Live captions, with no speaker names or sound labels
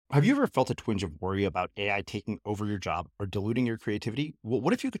Have you ever felt a twinge of worry about AI taking over your job or diluting your creativity? Well,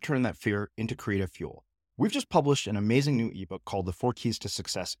 what if you could turn that fear into creative fuel? We've just published an amazing new ebook called The 4 Keys to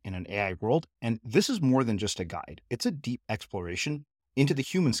Success in an AI World, and this is more than just a guide. It's a deep exploration into the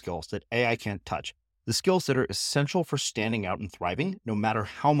human skills that AI can't touch, the skills that are essential for standing out and thriving, no matter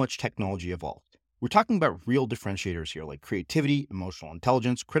how much technology evolves. We're talking about real differentiators here, like creativity, emotional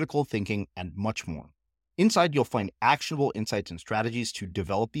intelligence, critical thinking, and much more. Inside, you'll find actionable insights and strategies to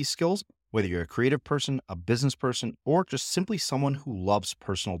develop these skills, whether you're a creative person, a business person, or just simply someone who loves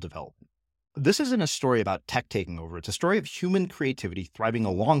personal development. This isn't a story about tech taking over. It's a story of human creativity thriving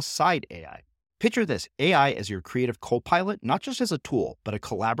alongside AI. Picture this, AI as your creative co-pilot, not just as a tool, but a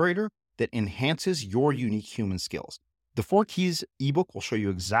collaborator that enhances your unique human skills. The 4 Keys ebook will show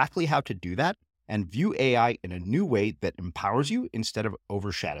you exactly how to do that and view AI in a new way that empowers you instead of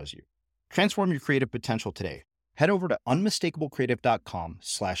overshadows you. Transform your creative potential today. Head over to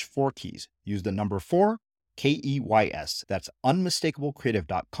unmistakablecreative.com/4keys. Use the number 4, KEYS. That's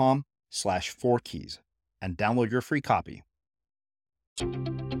unmistakablecreative.com/4keys and download your free copy.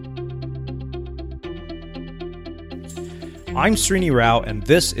 I'm Srini Rao, and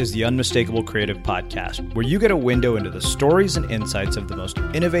this is the Unmistakable Creative Podcast, where you get a window into the stories and insights of the most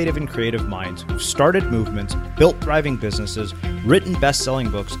innovative and creative minds who've started movements, built thriving businesses, written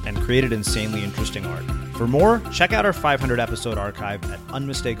best-selling books, and created insanely interesting art. For more, check out our 500-episode archive at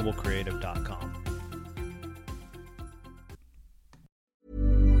unmistakablecreative.com.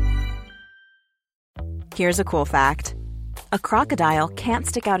 Here's a cool fact. A crocodile can't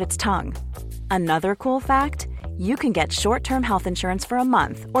stick out its tongue. Another cool fact, you can get short-term health insurance for a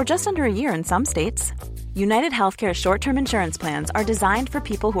month or just under a year in some states. United Healthcare short-term insurance plans are designed for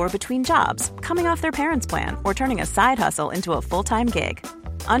people who are between jobs, coming off their parents' plan, or turning a side hustle into a full-time gig.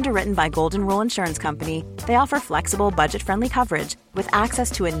 Underwritten by Golden Rule Insurance Company, they offer flexible, budget-friendly coverage with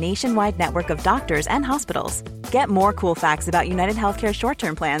access to a nationwide network of doctors and hospitals. Get more cool facts about United Healthcare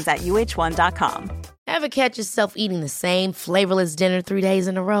short-term plans at uh1.com. Ever catch yourself eating the same flavorless dinner 3 days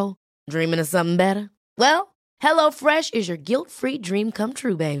in a row? Dreaming of something better? Well, HelloFresh is your guilt-free dream come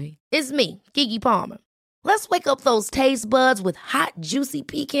true, baby. It's me, Keke Palmer. Let's wake up those taste buds with hot, juicy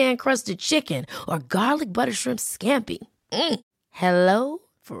pecan-crusted chicken or garlic butter shrimp scampi. Hello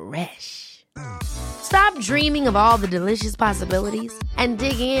Fresh. Stop dreaming of all the delicious possibilities and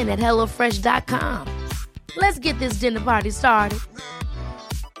dig in at HelloFresh.com. Let's get this dinner party started.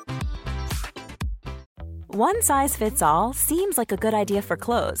 One size fits all seems like a good idea for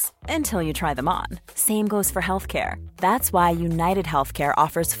clothes until you try them on. Same goes for healthcare. That's why United Healthcare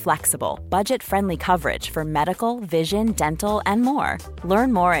offers flexible, budget-friendly coverage for medical, vision, dental, and more.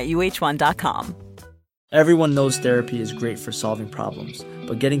 Learn more at uh1.com. Everyone knows therapy is great for solving problems,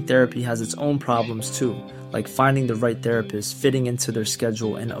 but getting therapy has its own problems too, like finding the right therapist, fitting into their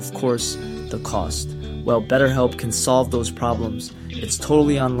schedule, and of course, the cost. Well, BetterHelp can solve those problems. It's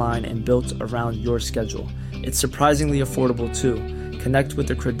totally online and built around your schedule. It's surprisingly affordable too. Connect with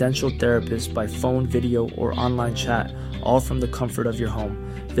a credentialed therapist by phone, video, or online chat, all from the comfort of your home.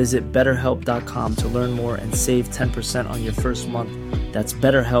 Visit BetterHelp.com to learn more and save 10% on your first month. That's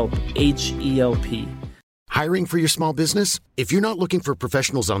BetterHelp, H-E-L-P. Hiring for your small business? If you're not looking for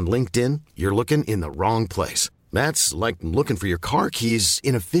professionals on LinkedIn, you're looking in the wrong place. That's like looking for your car keys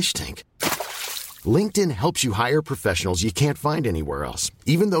in a fish tank. LinkedIn helps you hire professionals you can't find anywhere else,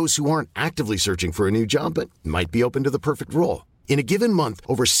 even those who aren't actively searching for a new job but might be open to the perfect role. In a given month,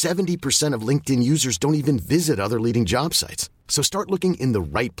 over 70% of LinkedIn users don't even visit other leading job sites. So start looking in the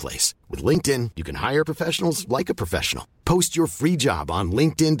right place. With LinkedIn, you can hire professionals like a professional. Post your free job on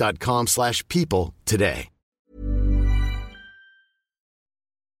linkedin.com/people today.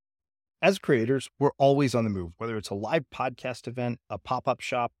 As creators, we're always on the move. Whether it's a live podcast event, a pop-up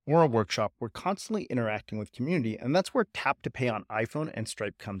shop, or a workshop, we're constantly interacting with community, and that's where Tap to Pay on iPhone and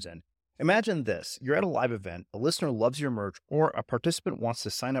Stripe comes in. Imagine this. You're at a live event, a listener loves your merch, or a participant wants to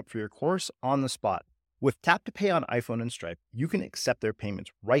sign up for your course on the spot. With Tap to Pay on iPhone and Stripe, you can accept their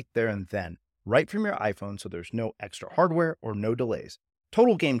payments right there and then, right from your iPhone, so there's no extra hardware or no delays.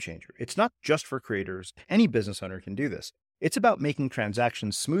 Total game changer. It's not just for creators. Any business owner can do this. It's about making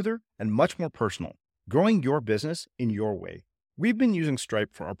transactions smoother and much more personal, growing your business in your way. We've been using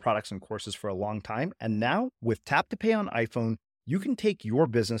Stripe for our products and courses for a long time, and now with Tap to Pay on iPhone, you can take your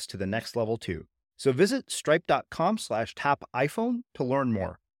business to the next level too. So visit stripe.com/tapiphone to learn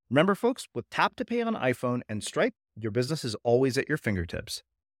more. Remember, folks, with Tap to Pay on iPhone and Stripe, your business is always at your fingertips.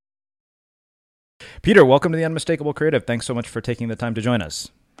 Peter, welcome to the Unmistakable Creative. Thanks so much for taking the time to join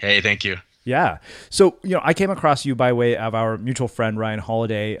us. Hey, thank you. Yeah. So, I came across you by way of our mutual friend, Ryan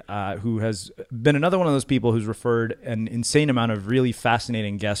Holiday, who has been another one of those people who's referred an insane amount of really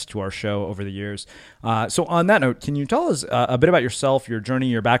fascinating guests to our show over the years. So on that note, can you tell us a bit about yourself, your journey,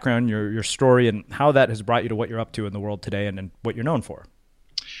 your background, your story, and how that has brought you to what you're up to in the world today and what you're known for?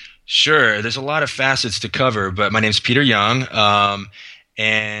 Sure. There's a lot of facets to cover, but my name's Peter Young.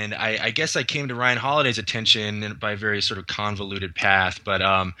 And I guess I came to Ryan Holiday's attention by a very sort of convoluted path. But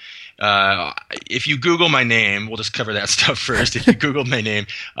if you Google my name, we'll just cover that stuff first. If you Google my name,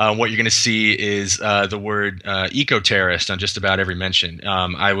 what you're going to see is the word eco-terrorist on just about every mention.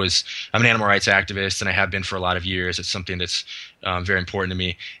 I'm an animal rights activist, and I have been for a lot of years. It's something that's very important to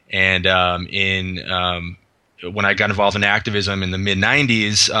me. And when I got involved in activism in the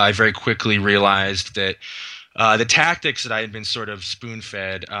mid-'90s, I very quickly realized that the tactics that I had been sort of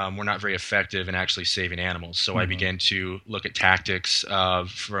spoon-fed were not very effective in actually saving animals. So I began to look at tactics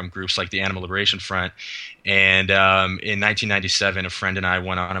from groups like the Animal Liberation Front. And in 1997, a friend and I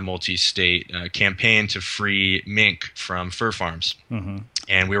went on a multi-state campaign to free mink from fur farms.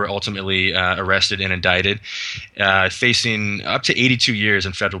 And we were ultimately arrested and indicted, facing up to 82 years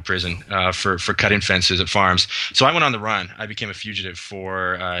in federal prison for cutting fences at farms. So I went on the run. I became a fugitive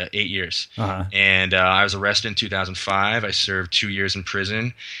for 8 years. And I was arrested in 2005. I served 2 years in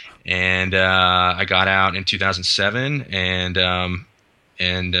prison. And I got out in 2007.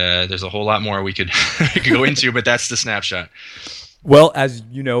 And there's a whole lot more we could go into, but that's the snapshot. Well, as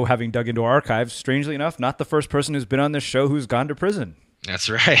you know, having dug into our archives, strangely enough, not the first person who's been on this show who's gone to prison.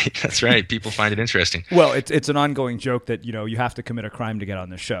 That's right. That's right. People find it interesting. Well, it's an ongoing joke that, you have to commit a crime to get on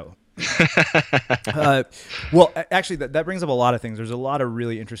this show. Well, actually, that brings up a lot of things. There's a lot of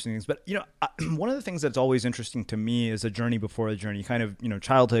really interesting things. But, one of the things that's always interesting to me is a journey before a journey, kind of,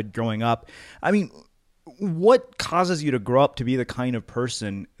 childhood, growing up. I mean, what causes you to grow up to be the kind of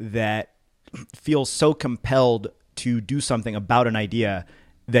person that feels so compelled to do something about an idea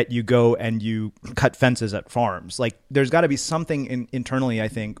that you go and you cut fences at farms? Like, there's got to be something internally, I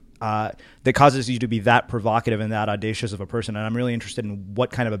think, that causes you to be that provocative and that audacious of a person. And I'm really interested in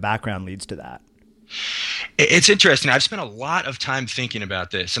what kind of a background leads to that. It's interesting. I've spent a lot of time thinking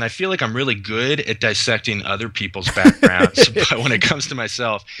about this, and I feel like I'm really good at dissecting other people's backgrounds. But when it comes to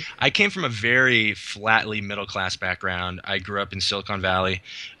myself, I came from a very flatly middle-class background. I grew up in Silicon Valley,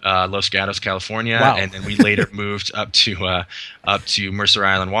 Los Gatos, California, Wow. And then we later moved up to Mercer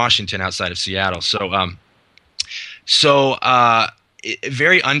Island, Washington, outside of Seattle.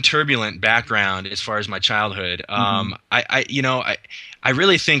 Very unturbulent background as far as my childhood. I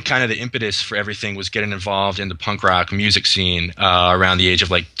really think kind of the impetus for everything was getting involved in the punk rock music scene around the age of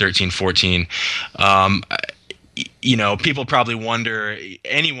like 13, 14. People probably wonder,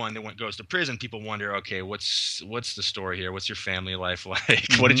 anyone that goes to prison, people wonder, okay, what's the story here? What's your family life like?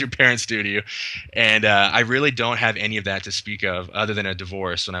 What did your parents do to you? And I really don't have any of that to speak of other than a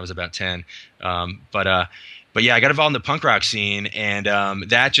divorce when I was about 10. But yeah, I got involved in the punk rock scene, and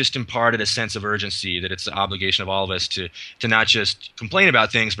that just imparted a sense of urgency that it's the obligation of all of us to not just complain about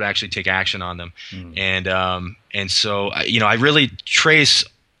things, but actually take action on them. And so I really trace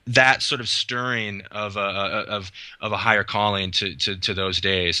that sort of stirring of a higher calling to those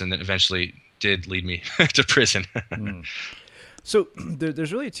days, and that eventually did lead me to prison. So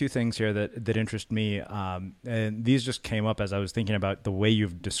there's really two things here that interest me, and these just came up as I was thinking about the way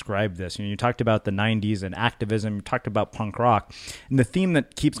you've described this. You talked about the 90s and activism, you talked about punk rock, and the theme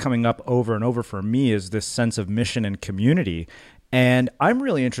that keeps coming up over and over for me is this sense of mission and community. And I'm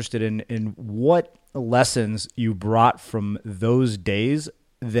really interested in what lessons you brought from those days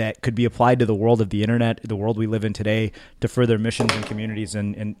that could be applied to the world of the internet, the world we live in today, to further missions and communities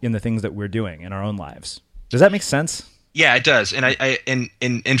and in the things that we're doing in our own lives. Does that make sense? Yeah, it does,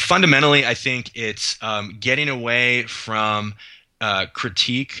 and fundamentally, I think it's getting away from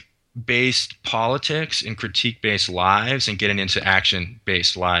critique-based politics and critique-based lives, and getting into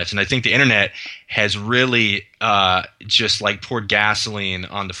action-based lives. And I think the internet has really just like poured gasoline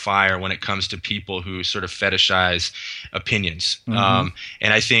on the fire when it comes to people who sort of fetishize opinions. And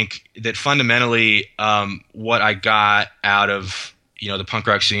I think that fundamentally, what I got out of the punk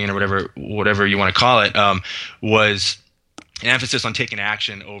rock scene, or whatever you want to call it, was an emphasis on taking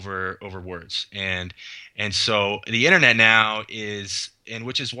action over words. And so the internet now is, and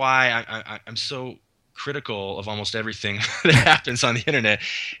which is why I'm so critical of almost everything that happens on the internet,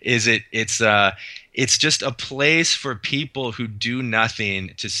 is it's just a place for people who do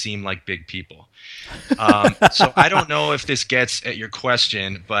nothing to seem like big people. So I don't know if this gets at your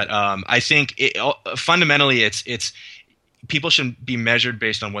question, but I think fundamentally it's people should be measured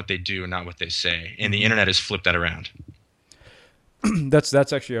based on what they do and not what they say. And the internet has flipped that around. That's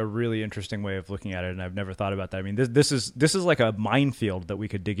actually a really interesting way of looking at it, and I've never thought about that. I mean, this is like a minefield that we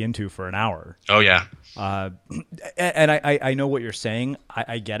could dig into for an hour. Oh yeah. And I know what you're saying.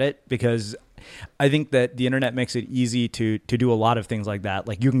 I get it, because I think that the internet makes it easy to do a lot of things like that.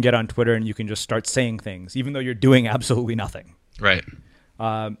 Like, you can get on Twitter and you can just start saying things, even though you're doing absolutely nothing. Right.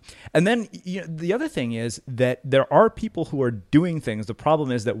 And then the other thing is that there are people who are doing things. The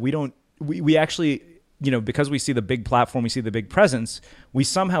problem is that we actually, because we see the big platform, we see the big presence, we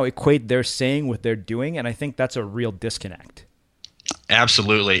somehow equate their saying with their doing. And I think that's a real disconnect.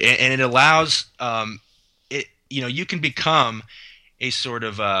 Absolutely. And it allows, you can become a sort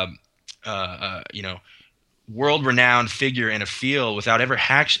of, world-renowned figure in a field without ever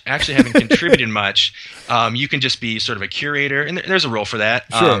actually having contributed much. You can just be sort of a curator, and there's a role for that.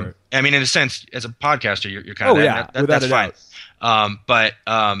 Sure. I mean, in a sense, as a podcaster, you're kind of that's fine.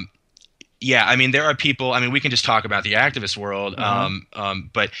 Yeah, I mean, there are people. I mean, we can just talk about the activist world,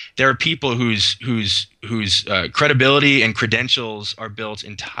 but there are people whose credibility and credentials are built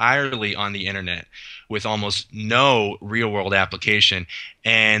entirely on the internet, with almost no real-world application,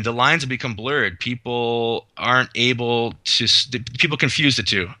 and the lines have become blurred. People aren't able to. People confuse the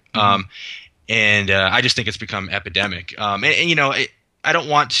two, and I just think it's become epidemic. I don't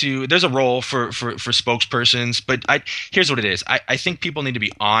want to. There's a role for spokespersons, but here's what it is. I think people need to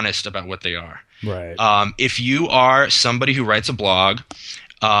be honest about what they are. Right. If you are somebody who writes a blog,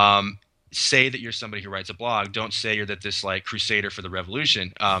 say that you're somebody who writes a blog. Don't say you're this like crusader for the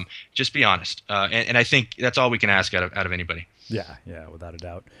revolution. Just be honest. And I think that's all we can ask out of anybody. Yeah, without a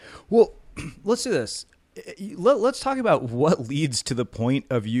doubt. Well, let's do this. Let's talk about what leads to the point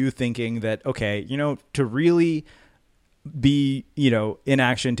of you thinking that, okay, to really be, in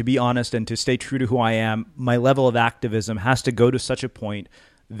action, to be honest, and to stay true to who I am, my level of activism has to go to such a point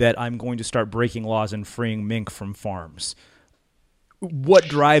that I'm going to start breaking laws and freeing mink from farms. What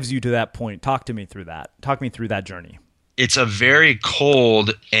drives you to that point? Talk to me through that. Talk me through that journey. It's a very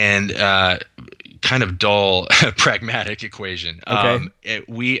cold and kind of dull, pragmatic equation.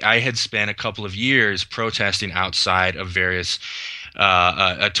 Okay. I had spent a couple of years protesting outside of various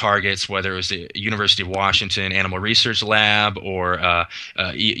targets, whether it was the University of Washington Animal Research Lab or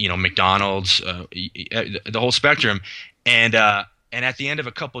McDonald's, the whole spectrum, and at the end of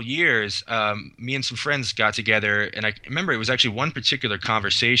a couple years, me and some friends got together, and I remember it was actually one particular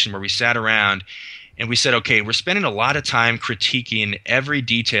conversation where we sat around and we said, okay, we're spending a lot of time critiquing every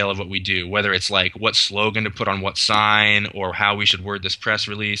detail of what we do, whether it's like what slogan to put on what sign or how we should word this press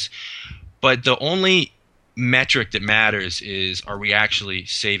release, but the only metric that matters is, are we actually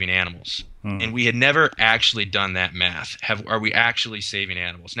saving animals? And we had never actually done that math. Are we actually saving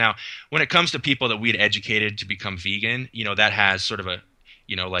animals? Now, when it comes to people that we had educated to become vegan, that has sort of a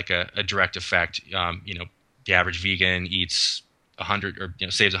direct effect. The average vegan eats 100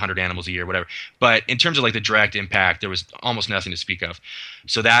 or saves 100 animals a year, whatever. But in terms of like the direct impact, there was almost nothing to speak of.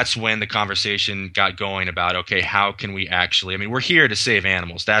 So that's when the conversation got going about, okay, how can we actually, we're here to save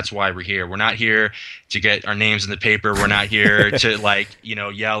animals. That's why we're here. We're not here to get our names in the paper. We're not here to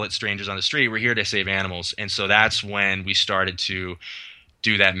yell at strangers on the street. We're here to save animals. And so that's when we started to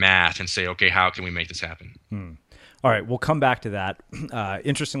do that math and say, okay, how can we make this happen? All right, we'll come back to that.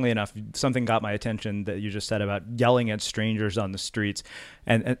 Interestingly enough, something got my attention that you just said about yelling at strangers on the streets.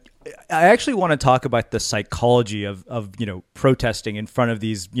 And I actually want to talk about the psychology of protesting in front of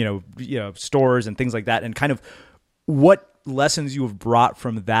these, stores and things like that, and kind of what lessons you have brought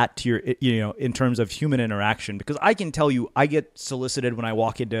from that to your, in terms of human interaction. Because I can tell you, I get solicited when I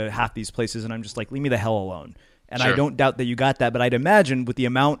walk into half these places and I'm just like, leave me the hell alone. And Sure. I don't doubt that you got that, but I'd imagine with the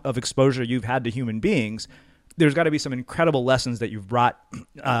amount of exposure you've had to human beings, there's got to be some incredible lessons that you've brought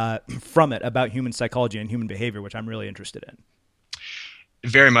from it about human psychology and human behavior, which I'm really interested in.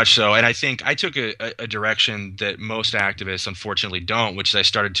 Very much so. And I think I took a direction that most activists unfortunately don't, which is I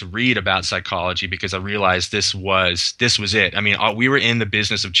started to read about psychology because I realized this was it. We were in the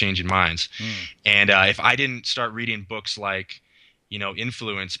business of changing minds. And if I didn't start reading books like,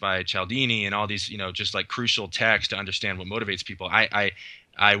 Influence by Cialdini and all these, just like crucial text to understand what motivates people, I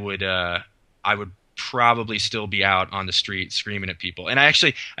would probably still be out on the street screaming at people. And I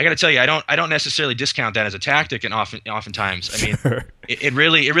got to tell you, I don't necessarily discount that as a tactic. And oftentimes, it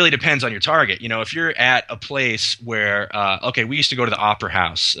really depends on your target. If you're at a place where, we used to go to the Opera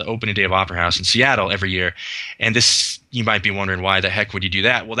House, the opening day of Opera House in Seattle every year. And this, you might be wondering, why the heck would you do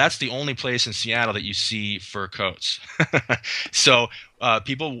that? Well, that's the only place in Seattle that you see fur coats. So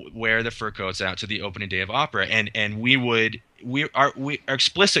people wear the fur coats out to the opening day of opera. And our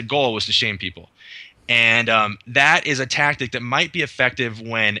explicit goal was to shame people. And that is a tactic that might be effective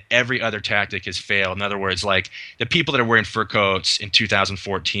when every other tactic has failed. In other words, like the people that are wearing fur coats in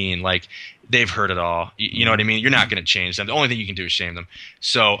 2014, like they've heard it all. You know what I mean? You're not going to change them. The only thing you can do is shame them.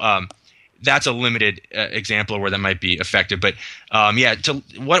 So that's a limited example where that might be effective. But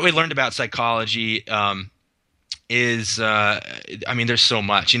what we learned about psychology is, I mean, there's so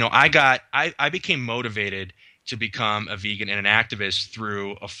much. I became motivated to become a vegan and an activist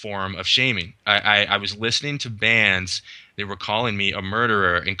through a form of shaming. I was listening to bands. They were calling me a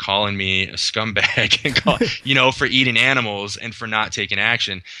murderer and calling me a scumbag and for eating animals and for not taking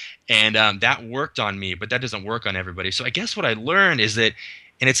action. And that worked on me, but that doesn't work on everybody. So I guess what I learned is that,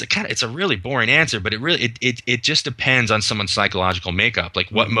 and it's a really boring answer, but it just depends on someone's psychological makeup. Like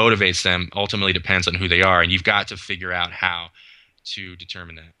what motivates them ultimately depends on who they are, and you've got to figure out how to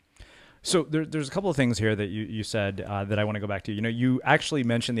determine that. So there's a couple of things here that you said that I want to go back to. You actually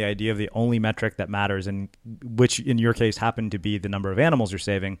mentioned the idea of the only metric that matters, and which in your case happened to be the number of animals you're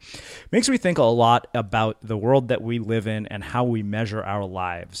saving. Makes me think a lot about the world that we live in and how we measure our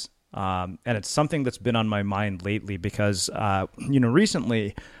lives. And it's something that's been on my mind lately because,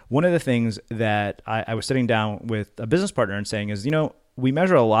 recently, one of the things that I was sitting down with a business partner and saying is, we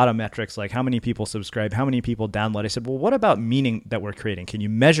measure a lot of metrics like how many people subscribe, how many people download. I said, well, what about meaning that we're creating? Can you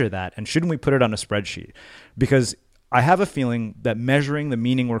measure that? And shouldn't we put it on a spreadsheet? Because I have a feeling that measuring the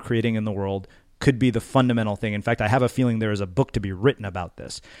meaning we're creating in the world could be the fundamental thing. In fact, I have a feeling there is a book to be written about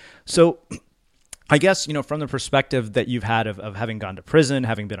this. So I guess, from the perspective that you've had of having gone to prison,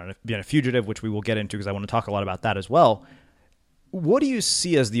 having been a fugitive, which we will get into because I want to talk a lot about that as well. What do you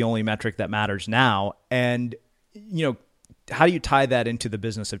see as the only metric that matters now? And, how do you tie that into the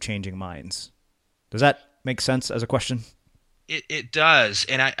business of changing minds? Does that make sense as a question? It does.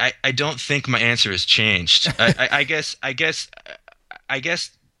 And I don't think my answer has changed. I guess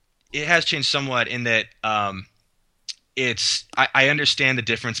it has changed somewhat in that, I understand the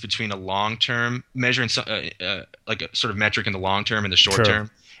difference between a long-term measuring like a sort of metric in the long term and the short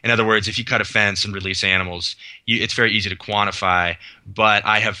term. In other words, if you cut a fence and release animals, it's very easy to quantify. But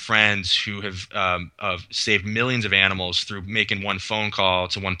I have friends who have saved millions of animals through making one phone call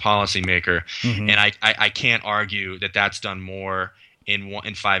to one policymaker, and I can't argue that that's done more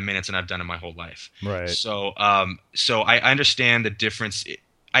in 5 minutes than I've done in my whole life. Right. So I understand the difference.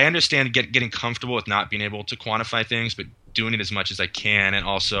 I understand getting comfortable with not being able to quantify things, but doing it as much as I can, and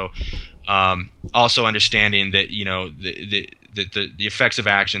also understanding that the effects of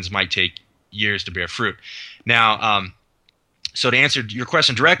actions might take years to bear fruit. Now, so to answer your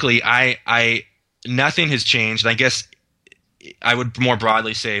question directly, I nothing has changed. I guess I would more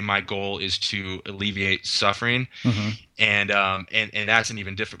broadly say my goal is to alleviate suffering, and that's an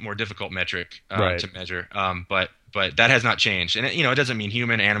even more difficult metric to measure. But that has not changed, and it doesn't mean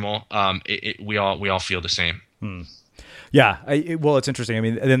human, animal. We all feel the same. Yeah. Well, it's interesting. I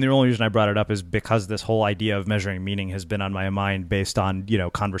mean, then the only reason I brought it up is because this whole idea of measuring meaning has been on my mind based on,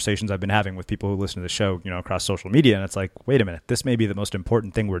 conversations I've been having with people who listen to the show, across social media. And it's like, wait a minute, this may be the most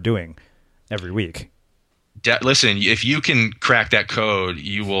important thing we're doing every week. Listen, if you can crack that code,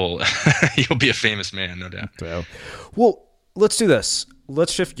 you will you'll be a famous man, no doubt. Well, let's do this.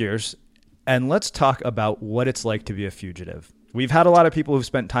 Let's shift gears and let's talk about what it's like to be a fugitive. We've had a lot of people who've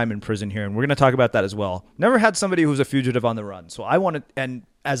spent time in prison here, and we're going to talk about that as well. Never had somebody who's a fugitive on the run. So I want to, and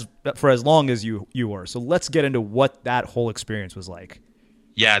for as long as you were. So let's get into what that whole experience was like.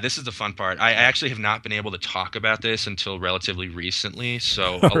 Yeah, this is the fun part. I actually have not been able to talk about this until relatively recently.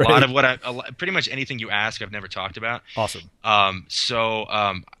 So a lot of pretty much anything you ask, I've never talked about. Awesome.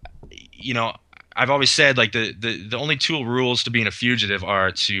 I've always said like the only two rules to being a fugitive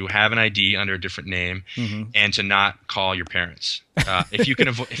are to have an ID under a different name and to not call your parents. If you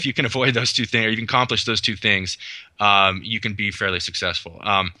can avoid those two things, or you can accomplish those two things, you can be fairly successful.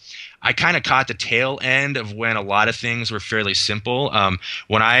 I kind of caught the tail end of when a lot of things were fairly simple.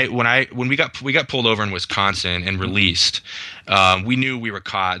 When we got pulled over in Wisconsin and released, we knew we were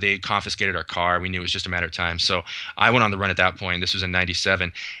caught. They confiscated our car. We knew it was just a matter of time. So I went on the run at that point. This was in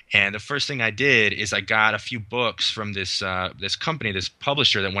 '97, and the first thing I did is I got a few books from this company, this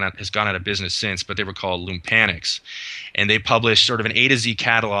publisher that has gone out of business since, but they were called Lumpanics, and they published sort of an A to Z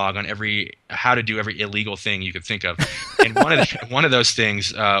catalog on how to do every illegal thing you could think of. And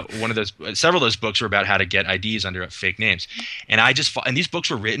several of those books were about how to get IDs under fake names. And these books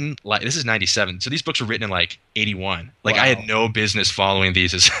were written this is '97, so these books were written in like '81. Like wow. I had no business following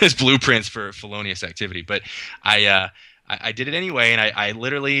these as blueprints for felonious activity, but I did it anyway, and I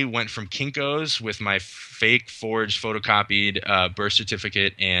literally went from Kinko's with my fake forged photocopied birth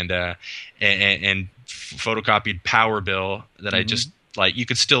certificate and photocopied power bill that I just like you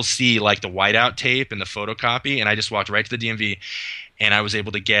could still see like the whiteout tape and the photocopy, and I just walked right to the DMV, and I was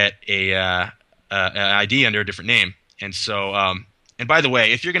able to get an ID under a different name. And so, and by the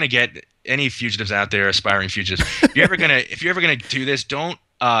way, if you're gonna get any fugitives out there, aspiring fugitives, if you're ever gonna do this, don't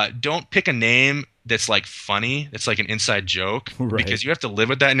pick a name that's like funny, that's like an inside joke, Right. because you have to live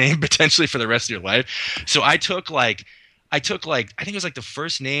with that name potentially for the rest of your life. So I took like I think it was like the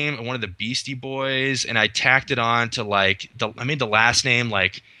first name of one of the Beastie Boys, and I tacked it on to like I made the last name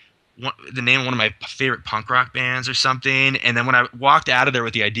like the name of one of my favorite punk rock bands or something. And then when I walked out of there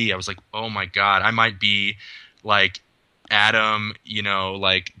with the ID, I was like, oh my God, I might be like Adam,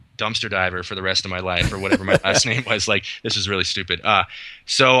 like dumpster diver for the rest of my life, or whatever my last name was. Like, this is really stupid.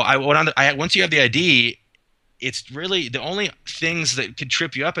 So I went on. Once you have the ID, it's really the only things that could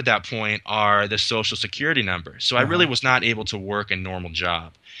trip you up at that point are the social security number. So I really was not able to work a normal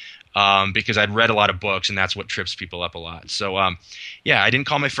job because I'd read a lot of books, and that's what trips people up a lot. So yeah, I didn't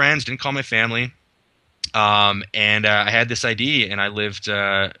call my friends, didn't call my family, and I had this ID, and I lived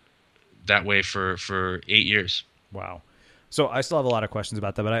that way for 8 years. Wow. So I still have a lot of questions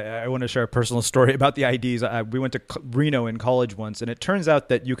about that, but I want to share a personal story about the IDs. We went to Reno in college once, and it turns out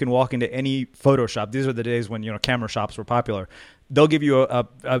that you can walk into any photo shop. These are the days when camera shops were popular. They'll give you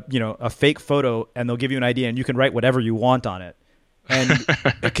a fake photo, and they'll give you an ID, and you can write whatever you want on it. And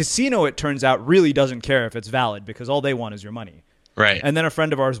the casino, it turns out, really doesn't care if it's valid, because all they want is your money. Right. And then a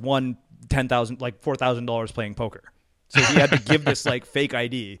friend of ours won $4,000 playing poker, so he had to give this like fake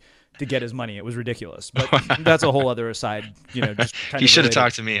ID to get his money. It was ridiculous, but that's a whole other aside. Just kind he of should have related.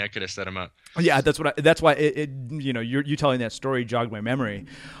 talked to me. I could have set him up. Yeah, that's why you telling that story jogged my memory.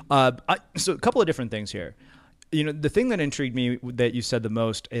 So a couple of different things here. The thing that intrigued me that you said the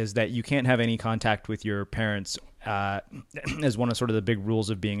most is that you can't have any contact with your parents as one of sort of the big rules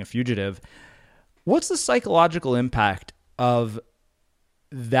of being a fugitive. What's the psychological impact of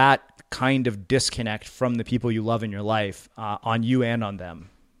that kind of disconnect from the people you love in your life on you and on them?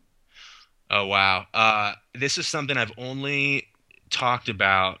 Oh, wow. This is something I've only talked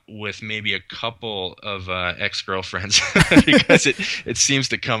about with maybe a couple of ex-girlfriends because it seems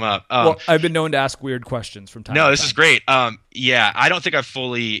to come up. Well, I've been known to ask weird questions from time to time. No, this is great. Yeah, I don't think I've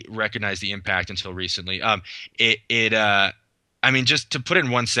fully recognized the impact until recently. I mean, just to put it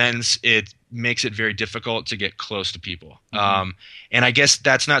in one sentence, it makes it very difficult to get close to people. And I guess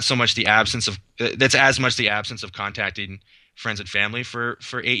that's not so much that's as much the absence of contacting friends and family for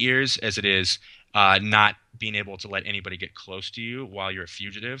 8 years as it is not being able to let anybody get close to you while you're a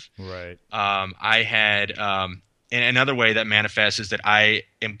fugitive. Right. I had and another way that manifests is that I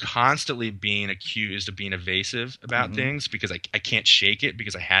am constantly being accused of being evasive about things because I can't shake it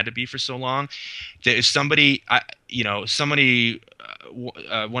because I had to be for so long. There's somebody, one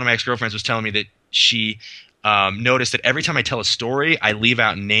of my ex-girlfriends was telling me that she noticed that every time I tell a story, I leave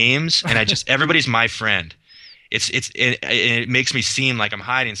out names and everybody's my friend. It makes me seem like I'm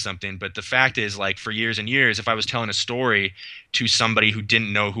hiding something, but the fact is, like, for years and years, if I was telling a story to somebody who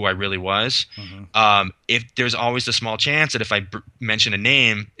didn't know who I really was, if there's always the small chance that if I mention a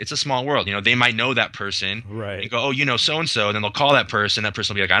name, it's a small world. They might know that person, right? And go, oh, so and so, and then they'll call that person. That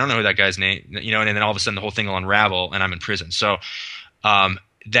person will be like, I don't know who that guy's name, and then all of a sudden the whole thing will unravel, and I'm in prison. So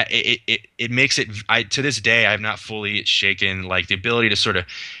that it makes it. To this day, I have not fully shaken like the ability to sort of,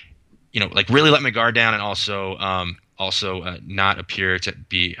 like really let my guard down and also not appear to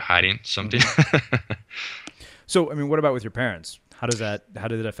be hiding something. So, I mean, what about with your parents? How did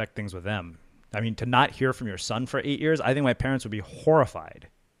it affect things with them? I mean, to not hear from your son for 8 years, I think my parents would be horrified.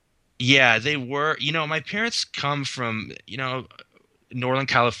 Yeah, they were. My parents come from, Northern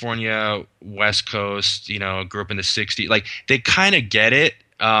California, West Coast, grew up in the 60s. Like, they kind of get it.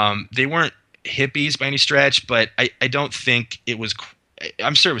 They weren't hippies by any stretch, but I don't think it was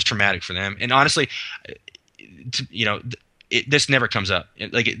I'm sure it was traumatic for them. And honestly, this never comes up.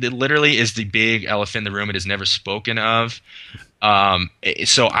 It literally is the big elephant in the room. It is never spoken of.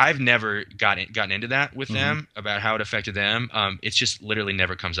 So I've never gotten into that with them about how it affected them. It's just literally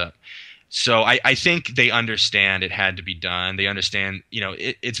never comes up. So I think they understand it had to be done. They understand,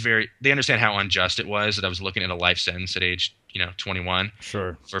 they understand how unjust it was that I was looking at a life sentence at age, 21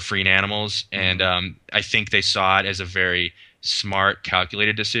 Sure. for freeing animals. And I think they saw it as a very smart,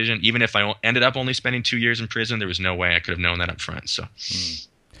 calculated decision. Even if I ended up only spending 2 years in prison, there was no way I could have known that up front.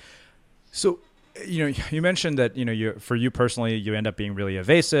 So, you mentioned that, for you personally, you end up being really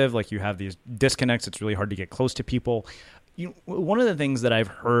evasive. Like, you have these disconnects. It's really hard to get close to people. One of the things that I've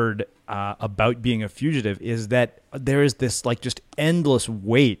heard about being a fugitive is that there is this like just endless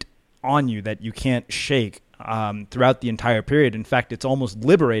weight on you that you can't shake throughout the entire period. In fact, it's almost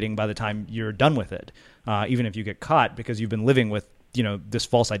liberating by the time you're done with it, even if you get caught, because you've been living with this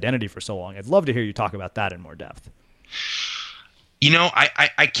false identity for so long. I'd love to hear you talk about that in more depth.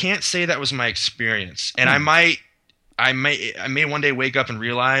 I can't say that was my experience, and I may one day wake up and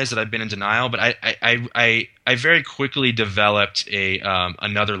realize that I've been in denial. But I very quickly developed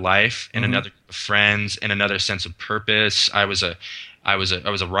another life and another group of friends and another sense of purpose. I was a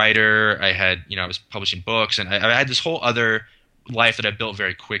writer. I was publishing books, and I had this whole other life that I built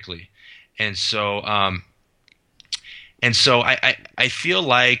very quickly. And so I feel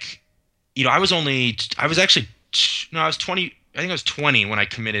like, I was 20. I think I was 20 when I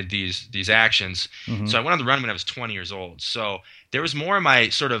committed these actions. So I went on the run when I was 20 years old. So there was more of my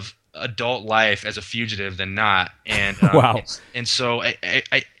sort of adult life as a fugitive than not. And wow. And so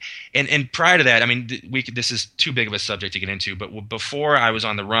and prior to that, I mean, this is too big of a subject to get into. But before I was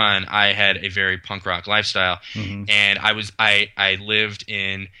on the run, I had a very punk rock lifestyle, and I lived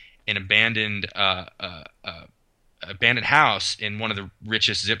in an abandoned house in one of the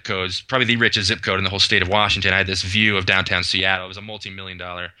richest zip codes, probably the richest zip code in the whole state of Washington. I had this view of downtown Seattle. It was a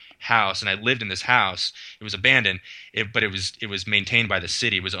multi-million-dollar house, and I lived in this house. It was abandoned, but it was maintained by the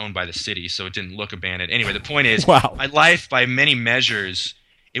city. It was owned by the city, so it didn't look abandoned. Anyway, the point is, wow. My life, by many measures,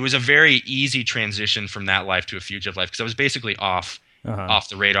 it was a very easy transition from that life to a fugitive life, because I was basically off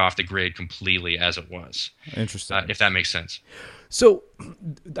the radar, off the grid completely as it was. Interesting. If that makes sense. So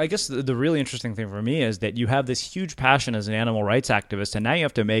I guess the really interesting thing for me is that you have this huge passion as an animal rights activist, and now you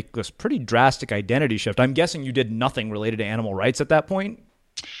have to make this pretty drastic identity shift. I'm guessing you did nothing related to animal rights at that point?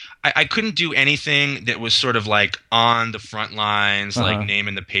 I couldn't do anything that was sort of like on the front lines, like name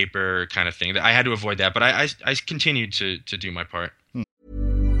in the paper kind of thing. I had to avoid that, but I continued to do my part.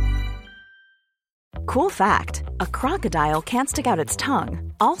 Cool fact, a crocodile can't stick out its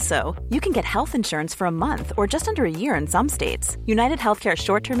tongue. Also, you can get health insurance for a month or just under a year in some states. United Healthcare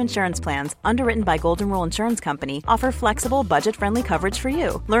short-term insurance plans, underwritten by Golden Rule Insurance Company, offer flexible, budget-friendly coverage for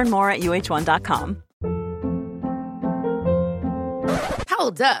you. Learn more at uh1.com.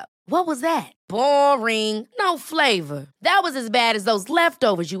 Hold up. What was that? Boring. No flavor. That was as bad as those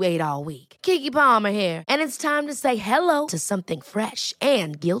leftovers you ate all week. Keke Palmer here, and it's time to say hello to something fresh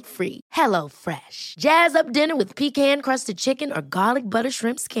and guilt-free. Hello Fresh. Jazz up dinner with pecan-crusted chicken or garlic butter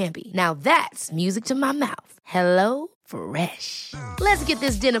shrimp scampi. Now that's music to my mouth. Hello Fresh. Let's get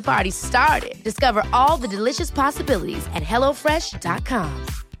this dinner party started. Discover all the delicious possibilities at hellofresh.com.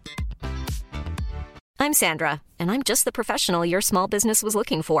 I'm Sandra, and I'm just the professional your small business was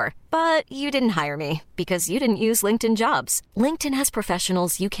looking for. But you didn't hire me because you didn't use LinkedIn Jobs. LinkedIn has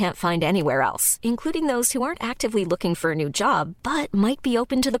professionals you can't find anywhere else, including those who aren't actively looking for a new job, but might be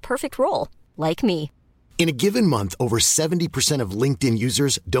open to the perfect role, like me. In a given month, over 70% of LinkedIn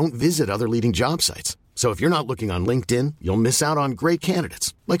users don't visit other leading job sites. So if you're not looking on LinkedIn, you'll miss out on great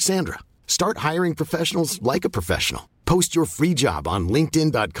candidates like Sandra. Start hiring professionals like a professional. Post your free job on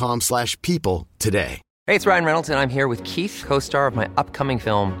linkedin.com/people today. Hey, it's Ryan Reynolds, and I'm here with Keith, co-star of my upcoming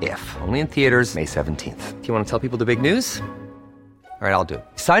film, If, only in theaters May 17th. Do you want to tell people the big news? All right, I'll do it.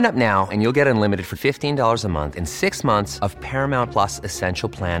 Sign up now and you'll get unlimited for $15 a month and 6 months of Paramount Plus Essential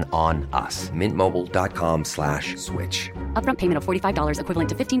Plan on us. MintMobile.com/switch. Upfront payment of $45 equivalent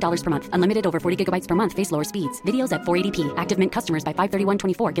to $15 per month. Unlimited over 40 gigabytes per month. Face lower speeds. Videos at 480p. Active Mint customers by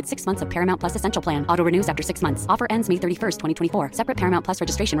 531.24 get 6 months of Paramount Plus Essential Plan. Auto renews after 6 months. Offer ends May 31st, 2024. Separate Paramount Plus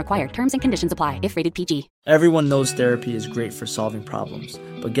registration required. Terms and conditions apply if rated PG. Everyone knows therapy is great for solving problems,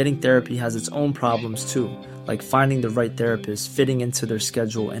 but getting therapy has its own problems too, like finding the right therapist, fitting into their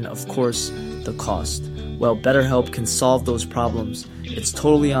schedule, and of course, the cost. Well, BetterHelp can solve those problems. It's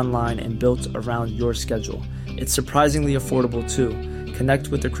totally online and built around your schedule. It's surprisingly affordable too. Connect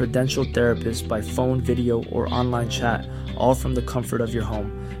with a credentialed therapist by phone, video, or online chat, all from the comfort of your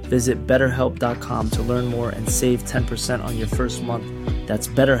home. Visit BetterHelp.com to learn more and save 10% on your first month. That's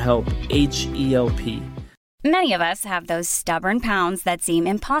BetterHelp, H-E-L-P. Many of us have those stubborn pounds that seem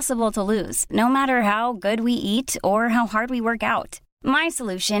impossible to lose, no matter how good we eat or how hard we work out. My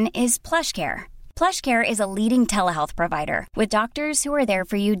solution is PlushCare. PlushCare is a leading telehealth provider with doctors who are there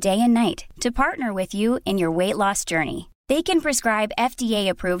for you day and night to partner with you in your weight loss journey. They can prescribe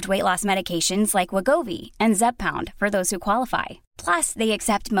FDA-approved weight loss medications like Wegovy and Zepbound for those who qualify. Plus, they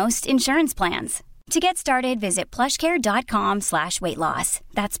accept most insurance plans. To get started, visit plushcare.com/weightloss.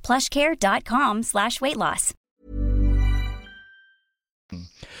 That's plushcare.com/weightloss.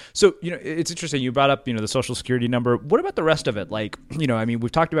 So, it's interesting. You brought up, the social security number. What about the rest of it? Like,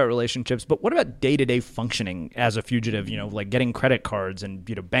 we've talked about relationships, but what about day-to-day functioning as a fugitive, like getting credit cards and,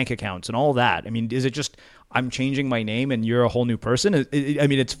 bank accounts and all that? I mean, is it just I'm changing my name and you're a whole new person?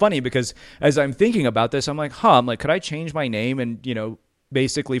 It's funny because as I'm thinking about this, I'm like, could I change my name and,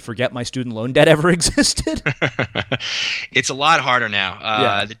 basically forget my student loan debt ever existed? It's a lot harder now.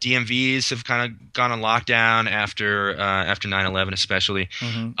 Yeah. The DMVs have kind of gone on lockdown after 9/11, especially.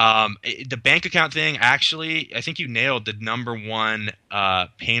 The bank account thing, actually, I think you nailed the number one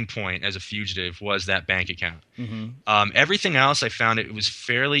pain point as a fugitive was that bank account. Everything else, I found it was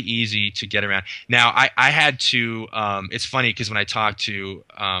fairly easy to get around. Now, I had to. It's funny because when I talked to,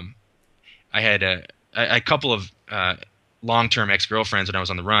 I had a couple of long-term ex-girlfriends when I was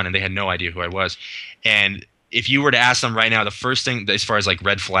on the run, and they had no idea who I was. And if you were to ask them right now, the first thing, as far as like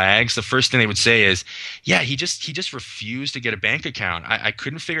red flags, the first thing they would say is, yeah, he just refused to get a bank account. I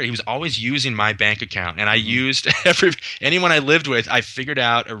couldn't figure it. He was always using my bank account, and I used anyone I lived with. I figured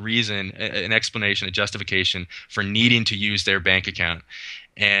out a reason, an explanation, a justification for needing to use their bank account.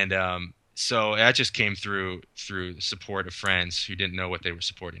 And so that just came through the support of friends who didn't know what they were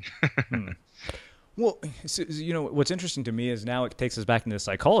supporting. Well, so, what's interesting to me is now it takes us back into the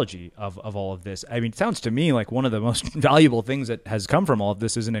psychology of all of this. I mean, it sounds to me like one of the most valuable things that has come from all of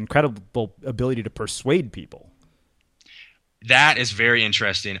this is an incredible ability to persuade people. That is very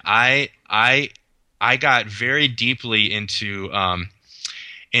interesting. I got very deeply into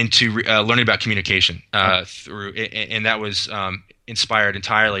learning about communication through, and that was inspired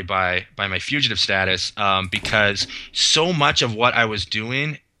entirely by my fugitive status, because so much of what I was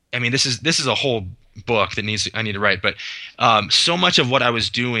doing. I mean, this is a whole book that I need to write, but so much of what I was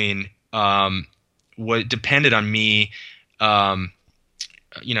doing what depended on me,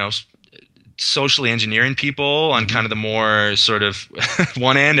 socially engineering people on kind of the more sort of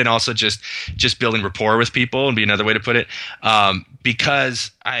one end, and also just building rapport with people, would be another way to put it.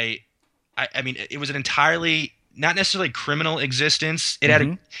 Because I mean, it was an entirely not necessarily criminal existence. It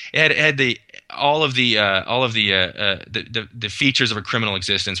had all of the features of a criminal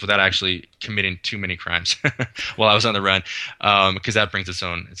existence without actually committing too many crimes while I was on the run, because that brings its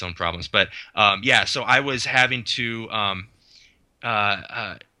own problems. But so I was having to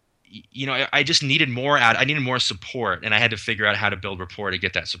I just needed more I needed more support, and I had to figure out how to build rapport to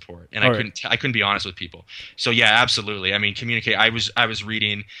get that support. And I couldn't be honest with people. So yeah, absolutely. I mean, communicate. I was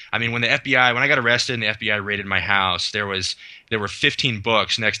reading. I mean, when I got arrested and the FBI raided my house, there were 15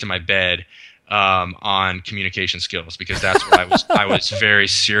 books next to my bed on communication skills, because that's what I was very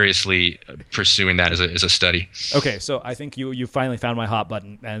seriously pursuing that as a study. Okay, so I think you finally found my hot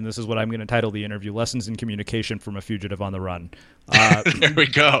button, and this is what I'm going to title the interview: Lessons in Communication from a Fugitive on the Run. There we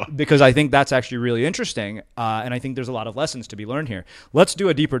go. Because I think that's actually really interesting, and I think there's a lot of lessons to be learned here. Let's do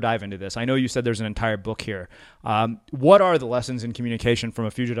a deeper dive into this. I know you said there's an entire book here. What are the lessons in communication from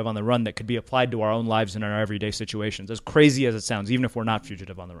a fugitive on the run that could be applied to our own lives and our everyday situations, as crazy as it sounds, even if we're not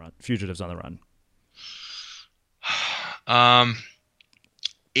fugitives on the run?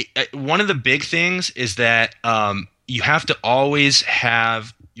 One of the big things is that you have to always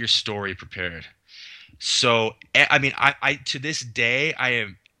have your story prepared. So, I mean, I to this day,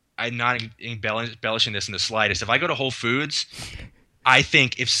 I'm not embellishing this in the slightest. If I go to Whole Foods, I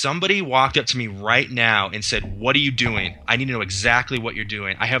think if somebody walked up to me right now and said, "What are you doing?" I need to know exactly what you're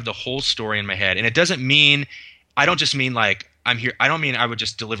doing. I have the whole story in my head. And it doesn't mean, I don't just mean like I'm here. I don't mean I would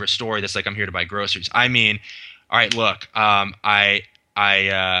just deliver a story that's like I'm here to buy groceries. I mean, all right, look,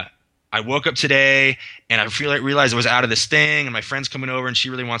 I woke up today and I realized I was out of this thing, and my friend's coming over and she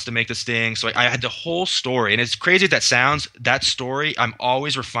really wants to make this thing. So I had the whole story. And as crazy as that sounds, that story, I'm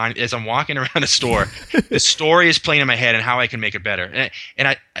always refining as I'm walking around a store. The story is playing in my head and how I can make it better. And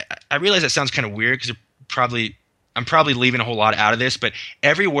I realize that sounds kind of weird, because I'm probably leaving a whole lot out of this, but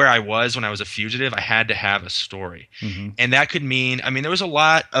everywhere I was when I was a fugitive, I had to have a story. And that could mean, I mean, there was a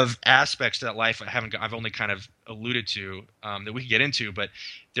lot of aspects to that life I've only kind of alluded to that we could get into, but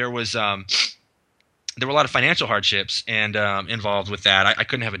there were a lot of financial hardships and involved with that. I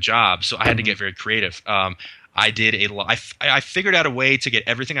couldn't have a job, so I had to get very creative. I figured out a way to get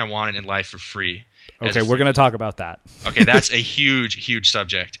everything I wanted in life for free. Okay, we're going to talk about that. Okay, that's a huge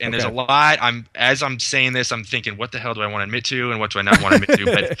subject. And there's a lot. As I'm saying this, I'm thinking, what the hell do I want to admit to and what do I not want to admit to?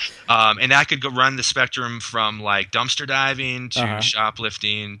 But and that could run the spectrum from like dumpster diving to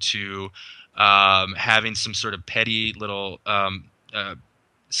shoplifting to having some sort of petty little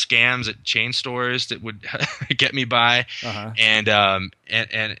scams at chain stores that would get me by, and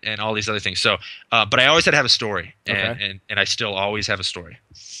all these other things. So, but I always had to have a story, and I still always have a story.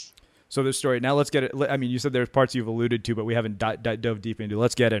 So this story, now let's get it. I mean, you said there's parts you've alluded to, but we haven't dove deep into.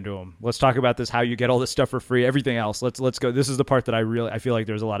 Let's get into them. Let's talk about this, how you get all this stuff for free, everything else. Let's go. This is the part that I feel like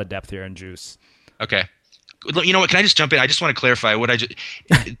there's a lot of depth here and juice. Okay. You know what? Can I just jump in? I just want to clarify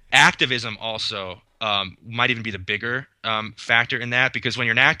activism also might even be the bigger factor in that, because when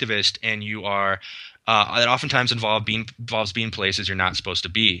you're an activist and you are that oftentimes involves being places you're not supposed to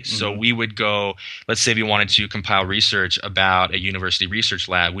be. So we would go, let's say we wanted to compile research about a university research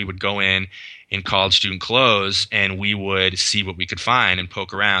lab. We would go in college student clothes, and we would see what we could find and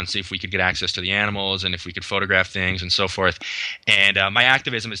poke around, see if we could get access to the animals and if we could photograph things and so forth. And my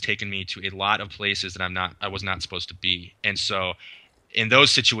activism has taken me to a lot of places that I was not supposed to be. And so in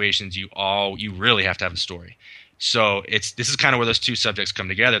those situations, you really have to have a story. So this is kind of where those two subjects come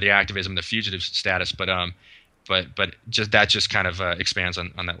together: the activism, the fugitive status. But just kind of expands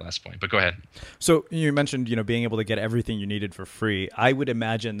on that last point. But go ahead. So you mentioned, being able to get everything you needed for free. I would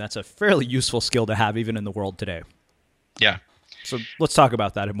imagine that's a fairly useful skill to have even in the world today. Yeah. So let's talk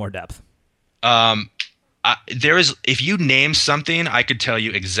about that in more depth. If you name something, I could tell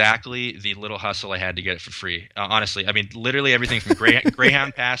you exactly the little hustle I had to get it for free. Honestly, I mean, literally everything from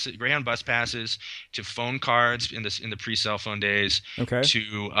Greyhound bus passes to phone cards in the pre-cell phone days,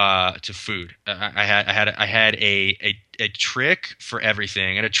 to food. I had a trick for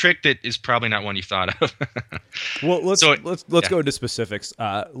everything, and a trick that is probably not one you thought of. Well, let's go into specifics.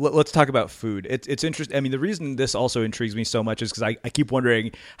 Let's talk about food. It's interesting. I mean, the reason this also intrigues me so much is because I keep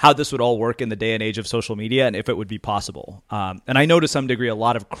wondering how this would all work in the day and age of social media, and if it would be possible. And I know to some degree a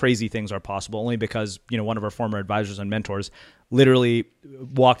lot of crazy things are possible, only because one of our former advisors and mentors literally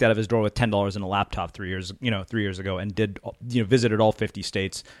walked out of his door with $10 in a laptop 3 years ago, and did visited all 50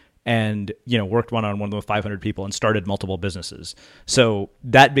 states. And worked one-on-one with 500 people and started multiple businesses. So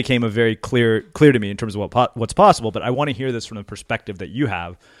that became a very clear to me in terms of what's possible. But I want to hear this from the perspective that you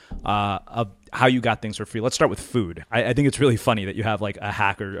have of how you got things for free. Let's start with food. I think it's really funny that you have like a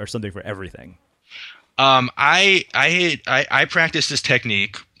hack or something for everything. I practiced this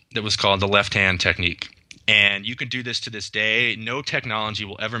technique that was called the left hand technique. And you can do this to this day. No technology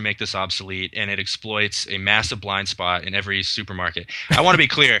will ever make this obsolete, and it exploits a massive blind spot in every supermarket. I want to be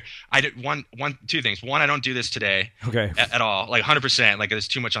clear. I did two things. One, I don't do this today, at all, like 100%. Like there's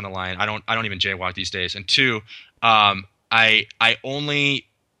too much on the line. I don't even jaywalk these days. And two, I only.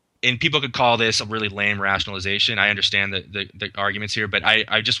 And people could call this a really lame rationalization. I understand the arguments here, but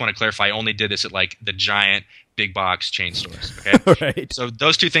I just want to clarify. I only did this at like the giant big box chain stores. Okay. Right. So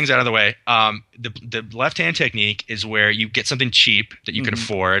those two things out of the way. The left hand technique is where you get something cheap that you can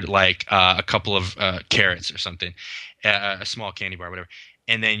afford, like a couple of carrots or something, a small candy bar, whatever,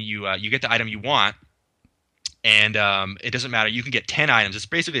 and then you get the item you want. And it doesn't matter. You can get 10 items. It's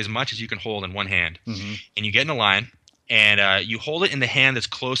basically as much as you can hold in one hand, and you get in a line. And you hold it in the hand that's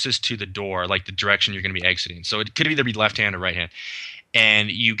closest to the door, like the direction you're going to be exiting. So it could either be left hand or right hand. And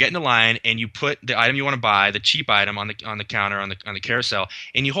you get in the line, and you put the item you want to buy, the cheap item, on the counter on the carousel,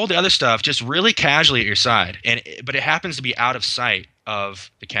 and you hold the other stuff just really casually at your side. But it happens to be out of sight of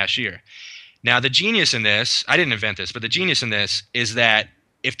the cashier. Now, the genius in this, I didn't invent this, but the genius in this is that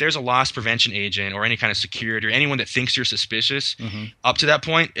if there's a loss prevention agent or any kind of security or anyone that thinks you're suspicious, up to that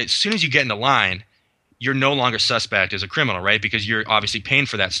point, as soon as you get in the line, you're no longer suspect as a criminal, right? Because you're obviously paying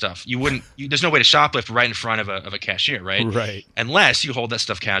for that stuff. There's no way to shoplift right in front of a cashier, right? Right. Unless you hold that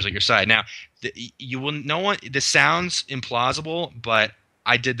stuff casually at your side. Now, this sounds implausible, but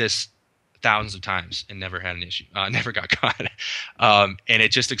I did this thousands of times and never had an issue. Never got caught. And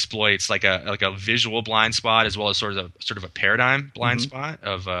it just exploits like a visual blind spot as well as sort of a paradigm blind spot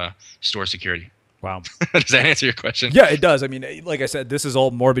of store security. Wow. Does that answer your question? Yeah, it does. I mean, like I said, this is all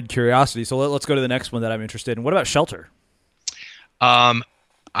morbid curiosity. So let's go to the next one that I'm interested in. What about shelter? When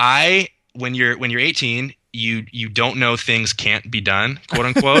you're 18, you don't know things can't be done, quote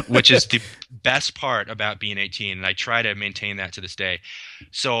unquote, which is the best part about being 18. And I try to maintain that to this day.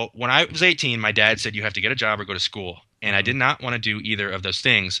 So when I was 18, my dad said you have to get a job or go to school. And I did not want to do either of those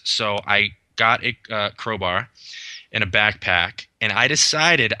things. So I got a crowbar and a backpack, and I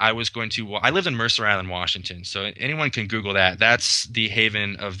decided I was going to. I lived in Mercer Island, Washington, so anyone can Google that. That's the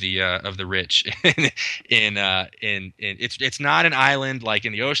haven of the rich. It's not an island like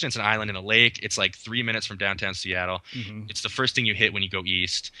in the ocean. It's an island in a lake. It's like 3 minutes from downtown Seattle. It's the first thing you hit when you go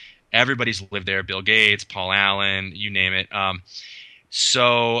east. Everybody's lived there: Bill Gates, Paul Allen, you name it.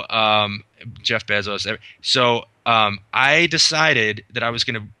 Jeff Bezos. So I decided that I was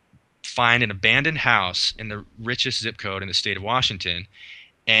going to find an abandoned house in the richest zip code in the state of Washington,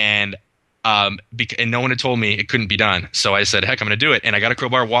 and no one had told me it couldn't be done. So I said, heck, I'm going to do it. And I got a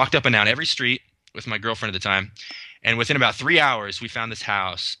crowbar, walked up and down every street with my girlfriend at the time, and within about 3 hours we found this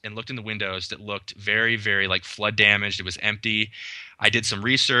house and looked in the windows that looked very, very like flood damaged. It was empty. I did some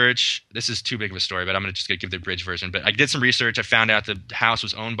research. This is too big of a story, but I'm going to just give the abridged version. But I did some research. I found out the house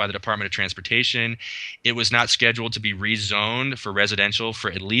was owned by the Department of Transportation. It was not scheduled to be rezoned for residential for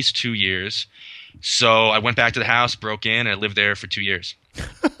at least 2 years. So I went back to the house, broke in, and I lived there for 2 years.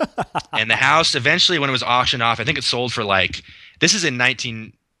 And the house eventually, when it was auctioned off, I think it sold for this is in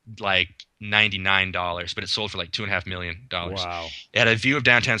 $99, but it sold for like $2.5 million. Wow. It had a view of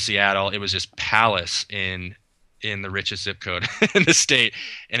downtown Seattle. It was this palace in the richest zip code in the state,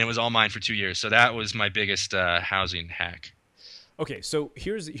 and it was all mine for 2 years. So that was my biggest housing hack. Okay, so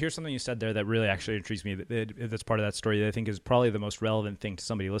here's something you said there that really actually intrigues me. That's part of that story that I think is probably the most relevant thing to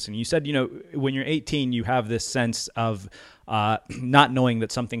somebody listening. You said, when you're 18, you have this sense of not knowing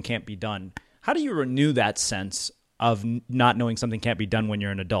that something can't be done. How do you renew that sense of not knowing something can't be done when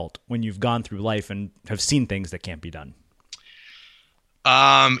you're an adult, when you've gone through life and have seen things that can't be done?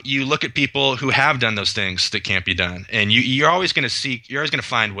 You look at people who have done those things that can't be done, and you're always going to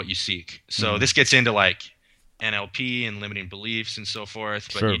find what you seek. So this gets into NLP and limiting beliefs and so forth,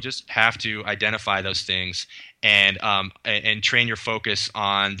 but Sure. You just have to identify those things and train your focus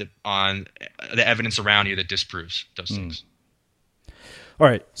on the evidence around you that disproves those things. All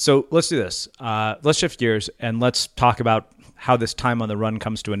right, so let's do this. Let's shift gears and let's talk about how this time on the run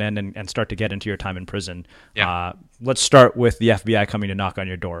comes to an end and start to get into your time in prison. Yeah. Let's start with the FBI coming to knock on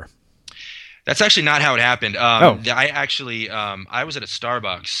your door. That's actually not how it happened. I actually I was at a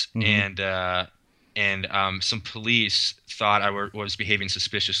Starbucks and some police thought I was behaving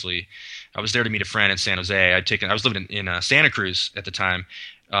suspiciously. I was there to meet a friend in San Jose. I was living in Santa Cruz at the time.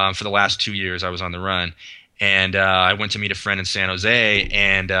 For the last 2 years, I was on the run, and I went to meet a friend in San Jose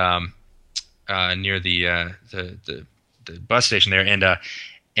and near the bus station there,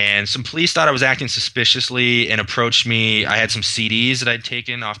 and some police thought I was acting suspiciously and approached me. I had some CDs that I'd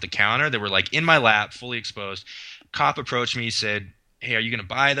taken off the counter that were in my lap, fully exposed. Cop approached me, said, "Hey, are you going to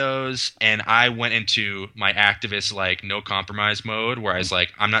buy those?" And I went into my activist, no compromise mode, where I was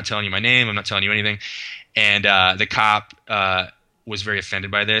like, "I'm not telling you my name. I'm not telling you anything." And the cop was very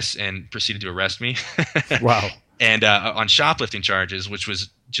offended by this and proceeded to arrest me. Wow. And on shoplifting charges, which was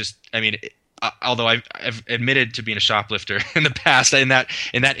just, although I've admitted to being a shoplifter in the past, in that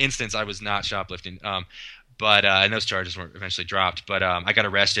instance, I was not shoplifting. But and those charges were eventually dropped. But I got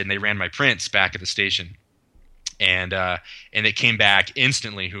arrested, and they ran my prints back at the station. And it came back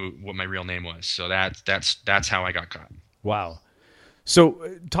instantly what my real name was. So that's how I got caught. Wow.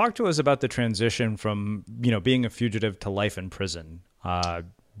 So talk to us about the transition from, being a fugitive to life in prison.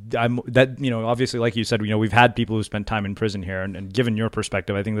 Obviously, like you said, we've had people who spent time in prison here, and given your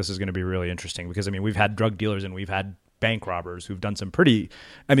perspective, I think this is going to be really interesting because, we've had drug dealers and we've had bank robbers who've done some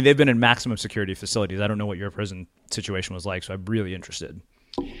they've been in maximum security facilities. I don't know what your prison situation was like, so I'm really interested.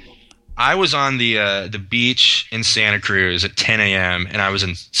 I was on the beach in Santa Cruz at 10 a.m. and I was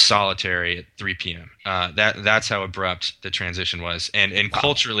in solitary at 3 p.m. That's how abrupt the transition was, and wow.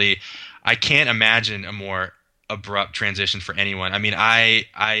 Culturally, I can't imagine a more abrupt transition for anyone. I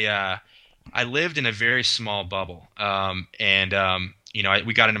lived in a very small bubble, we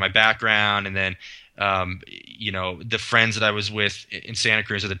got into my background, and then the friends that I was with in Santa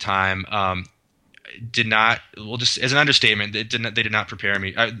Cruz at the time. Did not, just as an understatement, they did not prepare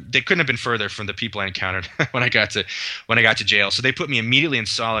me. They couldn't have been further from the people I encountered when I got to jail. So they put me immediately in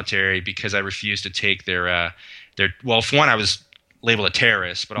solitary because I refused to take their well, for one, I was labeled a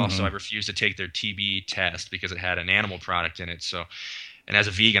terrorist, but also I refused to take their TB test because it had an animal product in it. So, and as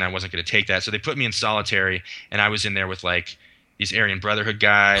a vegan, I wasn't going to take that. So they put me in solitary, and I was in there with these Aryan Brotherhood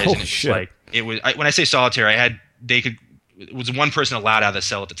guys. Oh, and shit. When I say solitary, it was one person allowed out of the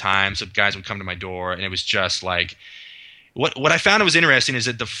cell at the time, so guys would come to my door, and it was just what I found was interesting is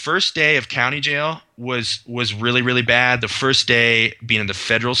that the first day of county jail was really, really bad. The first day being in the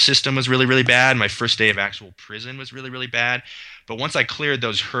federal system was really, really bad. My first day of actual prison was really, really bad. But once I cleared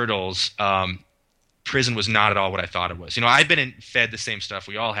those hurdles, prison was not at all what I thought it was. I've been fed the same stuff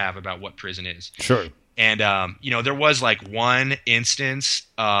we all have about what prison is. Sure. And there was one instance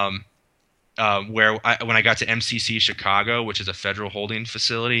where when I got to MCC Chicago, which is a federal holding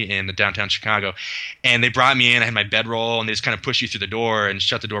facility in the downtown Chicago, and they brought me in. I had my bedroll, and they just kind of push you through the door and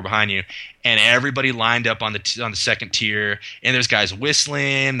shut the door behind you. And everybody lined up on the second tier, and there's guys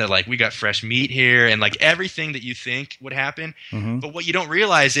whistling. They're like, "We got fresh meat here," and everything that you think would happen. Mm-hmm. But what you don't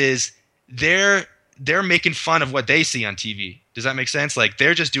realize is they're making fun of what they see on TV. Does that make sense?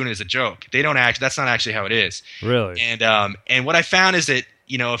 They're just doing it as a joke. They don't that's not actually how it is. Really? And what I found is that,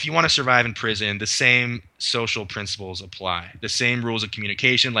 if you want to survive in prison, the same social principles apply. The same rules of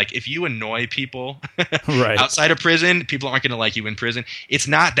communication. If you annoy people right. outside of prison, people aren't going to like you in prison. It's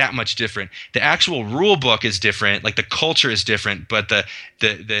not that much different. The actual rule book is different. The culture is different, but the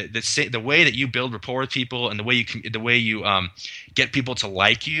way that you build rapport with people and the way you get people to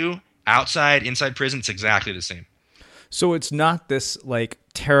like you inside prison, it's exactly the same. So it's not this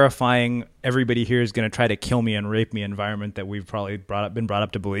terrifying, everybody here is going to try to kill me and rape me environment that we've probably been brought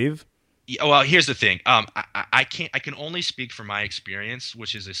up to believe? Well, here's the thing. I can only speak from my experience,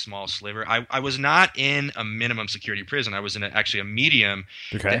 which is a small sliver. I was not in a minimum security prison. I was in actually a medium.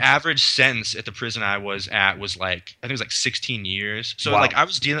 Okay. The average sentence at the prison I was at was like, I think it was like 16 years. So Wow. like I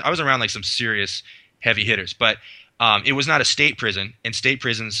was around like some serious heavy hitters, but it was not a state prison. In state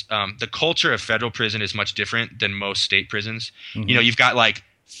prisons, the culture of federal prison is much different than most state prisons. Mm-hmm. You know, you've got like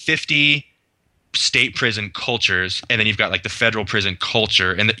 50 state prison cultures, and then you've got like the federal prison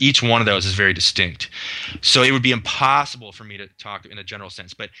culture, and each one of those is very distinct. So it would be impossible for me to talk in a general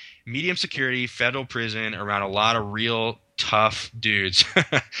sense. But medium security, federal prison, around a lot of real tough dudes,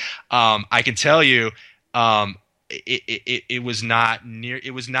 I can tell you, it was not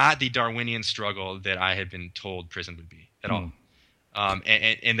the Darwinian struggle that I had been told prison would be at all.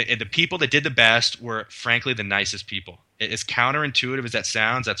 And the people that did the best were, frankly, the nicest people. As counterintuitive as that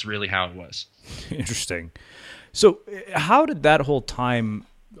sounds, that's really how it was. Interesting. So how did that whole time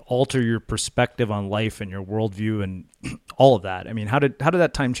alter your perspective on life and your worldview and all of that? I mean, how did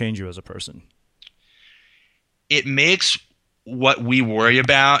that time change you as a person? It makes what we worry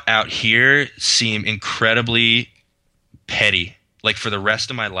about out here seem incredibly petty. Like for the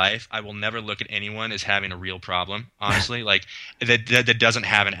rest of my life, I will never look at anyone as having a real problem, honestly, like that doesn't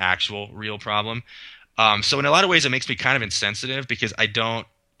have an actual real problem. So in a lot of ways, it makes me kind of insensitive because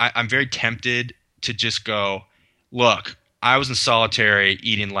I'm very tempted to just go, look, I was in solitary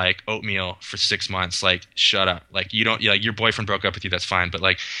eating like oatmeal for 6 months. Like, shut up. Like your boyfriend broke up with you. That's fine. But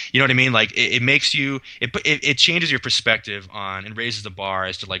like, you know what I mean? Like it makes you, it changes your perspective on and raises the bar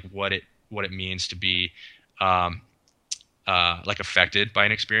as to like what it means to be, like affected by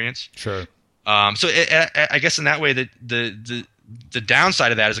an experience. Sure. So I guess in that way that the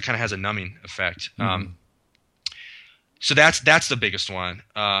downside of that is it kind of has a numbing effect. So that's the biggest one.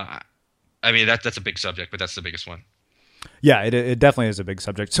 I mean, that's a big subject, but that's the biggest one. Yeah, it definitely is a big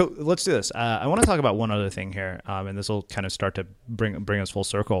subject. So let's do this. I want to talk about one other thing here, and this will kind of start to bring us full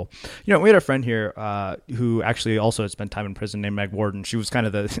circle. You know, we had a friend here who actually also had spent time in prison named Meg Warden. She was kind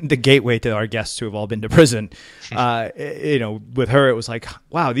of the gateway to our guests who have all been to prison. You know, with her, it was like,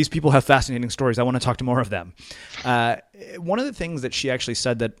 wow, these people have fascinating stories. I want to talk to more of them. One of the things that she actually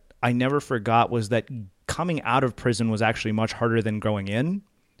said that I never forgot was that coming out of prison was actually much harder than going in,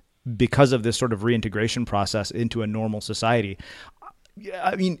 because of this sort of reintegration process into a normal society.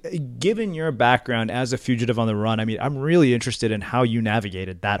 I mean, given your background as a fugitive on the run, I mean, I'm really interested in how you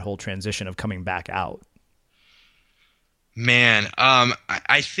navigated that whole transition of coming back out. Man,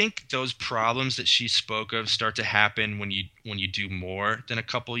 I think those problems that she spoke of start to happen when you do more than a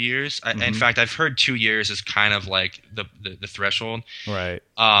couple years. In fact, I've heard 2 years is kind of like the threshold. Right.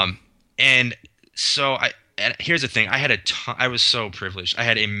 And so and here's the thing. I was so privileged. I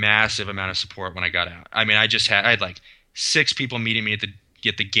had a massive amount of support when I got out. I mean, I had like 6 people meeting me at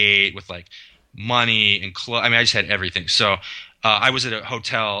the gate with like money and clothes. I mean, I just had everything. So I was at a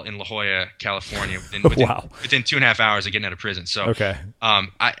hotel in La Jolla, California within Wow. within 2.5 hours of getting out of prison. So okay.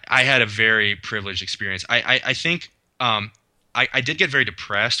 I had a very privileged experience. I think I did get very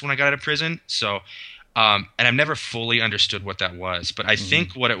depressed when I got out of prison. So and I've never fully understood what that was. But I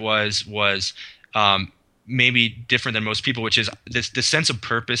think what it was maybe different than most people, which is this sense of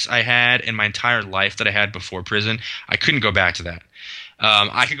purpose I had in my entire life that I had before prison. I couldn't go back to that.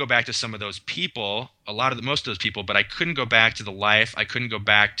 I could go back to some of those people, most of those people, but I couldn't go back to the life. I couldn't go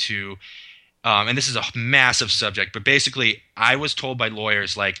back to, and this is a massive subject, but basically I was told by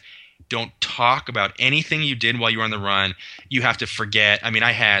lawyers, like, don't talk about anything you did while you were on the run. You have to forget. I mean,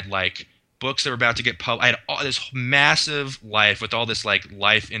 I had like books that were about to get published. I had all this massive life with all this like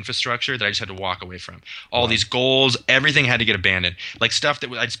life infrastructure that I just had to walk away from. All these goals, everything had to get abandoned. Like stuff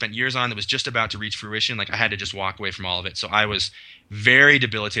that I'd spent years on that was just about to reach fruition. Like I had to just walk away from all of it. So I was very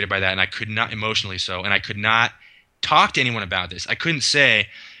debilitated by that, and I could not, emotionally so, and I could not talk to anyone about this. I couldn't say,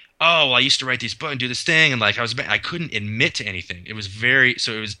 oh, well, I used to write these books and do this thing, and like I couldn't admit to anything. It was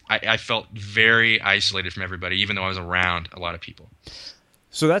I felt very isolated from everybody, even though I was around a lot of people.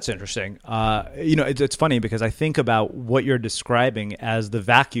 So that's interesting. You know, it's funny because I think about what you're describing as the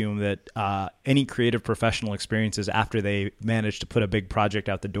vacuum that any creative professional experiences after they manage to put a big project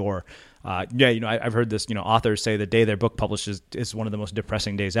out the door. Yeah, you know, I've heard this, you know, authors say the day their book publishes is one of the most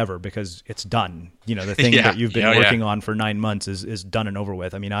depressing days ever because it's done. You know, the thing that you've been working on for 9 months is done and over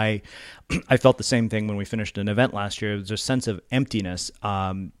with. I mean, I felt the same thing when we finished an event last year. It was a sense of emptiness.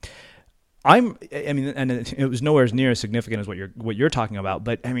 I mean, and it was nowhere near as significant as what you're talking about,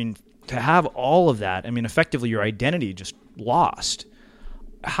 but I mean, to have all of that, I mean, effectively your identity just lost.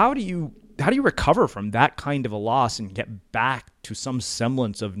 How do you you recover from that kind of a loss and get back to some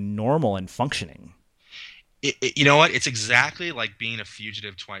semblance of normal and functioning? You know what? It's exactly like being a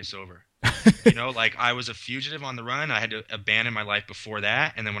fugitive twice over. Like I was a fugitive on the run. I had to abandon my life before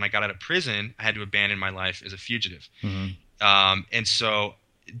that. And then when I got out of prison, I had to abandon my life as a fugitive. Mm-hmm. And so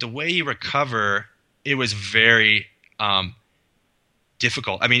the way you recover, it was very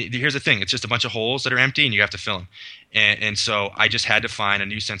difficult. I mean, here's the thing. It's just a bunch of holes that are empty and you have to fill them. And so I just had to find a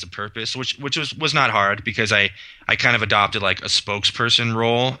new sense of purpose, which was not hard because I kind of adopted like a spokesperson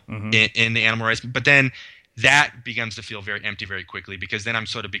role in the animal rights. But then that begins to feel very empty very quickly because then I'm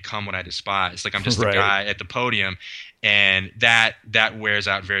sort of become what I despise. Like I'm just the guy at the podium, and that wears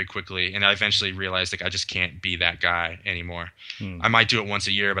out very quickly. And I eventually realized like I just can't be that guy anymore. I might do it once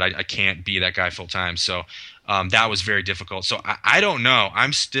a year, but I can't be that guy full time. So that was very difficult. So I don't know.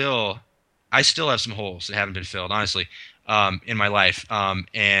 I still have some holes that haven't been filled, honestly, in my life.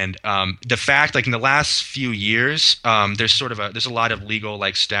 And the fact, like in the last few years, there's a lot of legal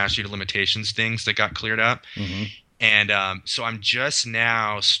like statute of limitations things that got cleared up. Mm-hmm. And so I'm just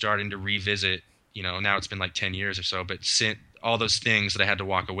now starting to revisit, now it's been like 10 years or so, but since all those things that I had to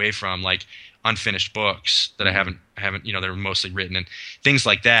walk away from, like unfinished books that I haven't, they're mostly written and things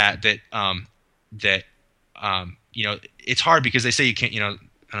like that, it's hard because they say you can't, I don't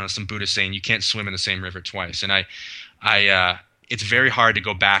know, some Buddhist saying you can't swim in the same river twice. And it's very hard to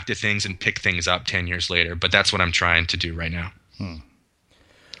go back to things and pick things up 10 years later, but that's what I'm trying to do right now.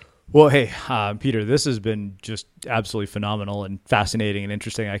 Well, hey, Peter, this has been just absolutely phenomenal and fascinating and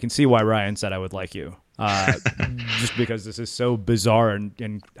interesting. I can see why Ryan said I would like you, just because this is so bizarre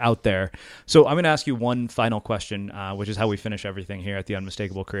and out there. So I'm going to ask you one final question, which is how we finish everything here at the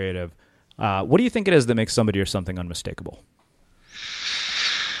Unmistakable Creative. What do you think it is that makes somebody or something unmistakable?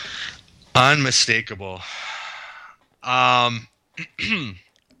 Unmistakable.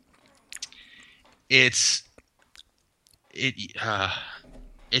 It's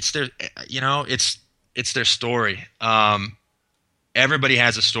their, it's their story. Everybody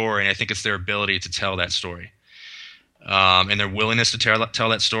has a story, and I think it's their ability to tell that story, and their willingness to tell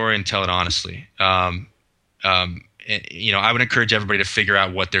that story and tell it honestly. I would encourage everybody to figure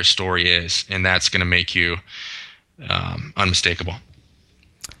out what their story is, and that's going to make you unmistakable.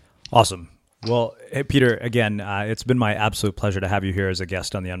 Awesome. Well, hey, Peter, again, it's been my absolute pleasure to have you here as a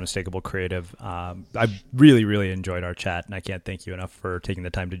guest on the Unmistakable Creative. I've really, really enjoyed our chat, and I can't thank you enough for taking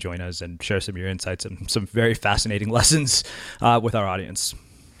the time to join us and share some of your insights and some very fascinating lessons with our audience.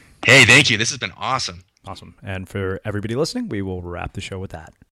 Hey, thank you. This has been awesome. Awesome. And for everybody listening, we will wrap the show with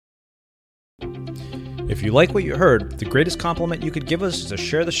that. If you like what you heard, the greatest compliment you could give us is to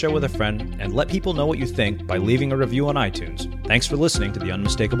share the show with a friend and let people know what you think by leaving a review on iTunes. Thanks for listening to the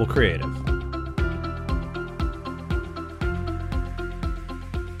Unmistakable Creative.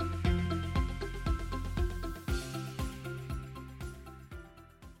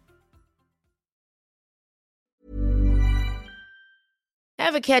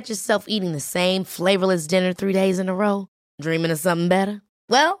 Ever catch yourself eating the same flavorless dinner 3 days in a row? Dreaming of something better?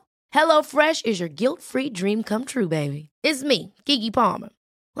 Well, HelloFresh is your guilt-free dream come true, baby. It's me, Keke Palmer.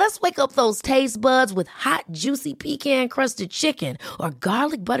 Let's wake up those taste buds with hot, juicy pecan-crusted chicken or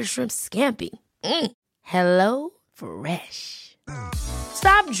garlic butter shrimp scampi. Hello Fresh.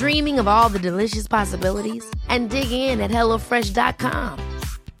 Stop dreaming of all the delicious possibilities and dig in at HelloFresh.com.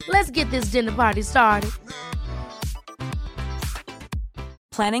 Let's get this dinner party started.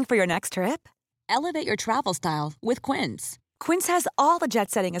 Planning for your next trip? Elevate your travel style with Quince. Quince has all the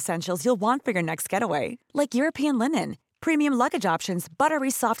jet-setting essentials you'll want for your next getaway, like European linen, premium luggage options,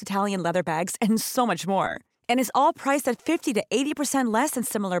 buttery soft Italian leather bags, and so much more. And is all priced at 50 to 80% less than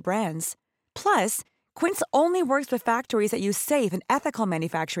similar brands. Plus, Quince only works with factories that use safe and ethical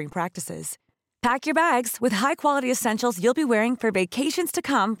manufacturing practices. Pack your bags with high-quality essentials you'll be wearing for vacations to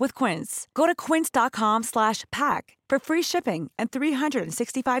come with Quince. Go to quince.com/pack for free shipping and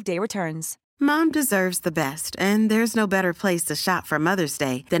 365-day returns. Mom deserves the best, and there's no better place to shop for Mother's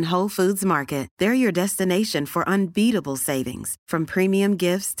Day than Whole Foods Market. They're your destination for unbeatable savings, from premium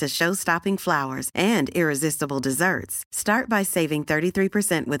gifts to show-stopping flowers and irresistible desserts. Start by saving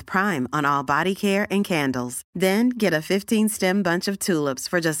 33% with Prime on all body care and candles. Then get a 15-stem bunch of tulips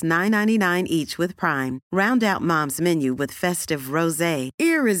for just $9.99 each with Prime. Round out Mom's menu with festive rosé,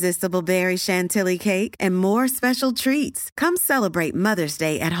 irresistible berry chantilly cake, and more special treats. Come celebrate Mother's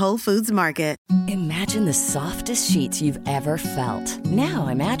Day at Whole Foods Market. Imagine the softest sheets you've ever felt. Now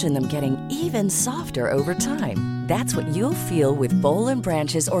imagine them getting even softer over time. That's what you'll feel with Bowl and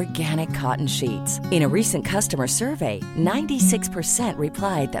Branch's organic cotton sheets. In a recent customer survey, 96%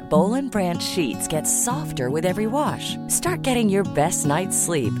 replied that Bowl and Branch sheets get softer with every wash. Start getting your best night's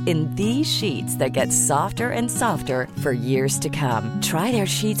sleep in these sheets that get softer and softer for years to come. Try their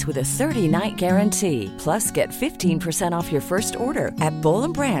sheets with a 30-night guarantee. Plus, get 15% off your first order at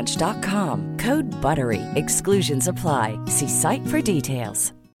bowlandbranch.com. Code BUTTERY. Exclusions apply. See site for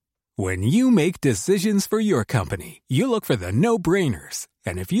details. When you make decisions for your company, you look for the no-brainers.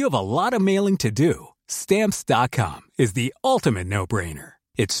 And if you have a lot of mailing to do, Stamps.com is the ultimate no-brainer.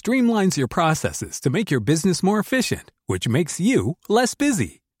 It streamlines your processes to make your business more efficient, which makes you less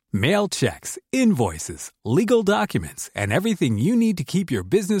busy. Mail checks, invoices, legal documents, and everything you need to keep your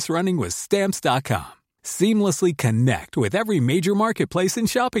business running with Stamps.com. Seamlessly connect with every major marketplace and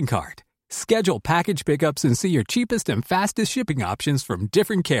shopping cart. Schedule package pickups and see your cheapest and fastest shipping options from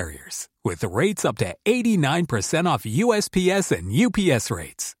different carriers, with rates up to 89% off USPS and UPS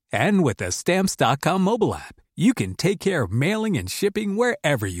rates. And with the Stamps.com mobile app, you can take care of mailing and shipping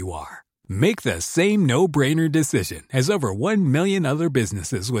wherever you are. Make the same no-brainer decision as over 1 million other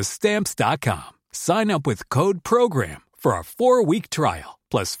businesses with Stamps.com. Sign up with code PROGRAM for a 4-week trial,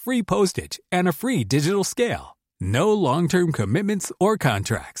 plus free postage and a free digital scale. No long-term commitments or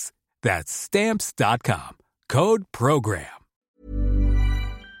contracts. That's Stamps.com. Code PROGRAM.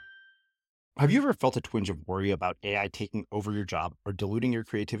 Have you ever felt a twinge of worry about AI taking over your job or diluting your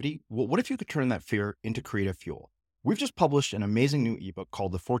creativity? Well, what if you could turn that fear into creative fuel? We've just published an amazing new ebook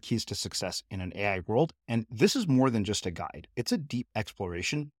called The 4 Keys to Success in an AI World, and this is more than just a guide. It's a deep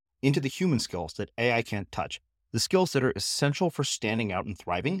exploration into the human skills that AI can't touch, the skills that are essential for standing out and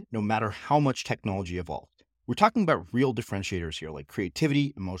thriving, no matter how much technology evolved. We're talking about real differentiators here, like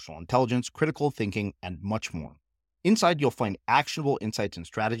creativity, emotional intelligence, critical thinking, and much more. Inside, you'll find actionable insights and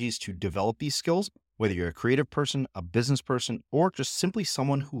strategies to develop these skills, whether you're a creative person, a business person, or just simply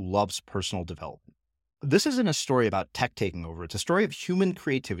someone who loves personal development. This isn't a story about tech taking over. It's a story of human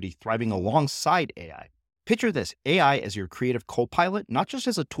creativity thriving alongside AI. Picture this, AI as your creative co-pilot, not just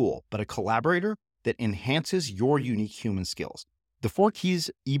as a tool, but a collaborator that enhances your unique human skills. The 4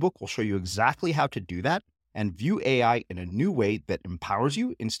 Keys ebook will show you exactly how to do that and view AI in a new way that empowers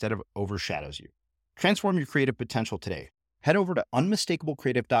you instead of overshadows you. Transform your creative potential today. Head over to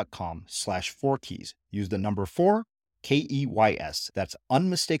unmistakablecreative.com/4keys. Use the number 4, KEYS. That's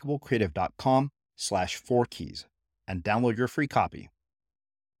unmistakablecreative.com/4keys and download your free copy.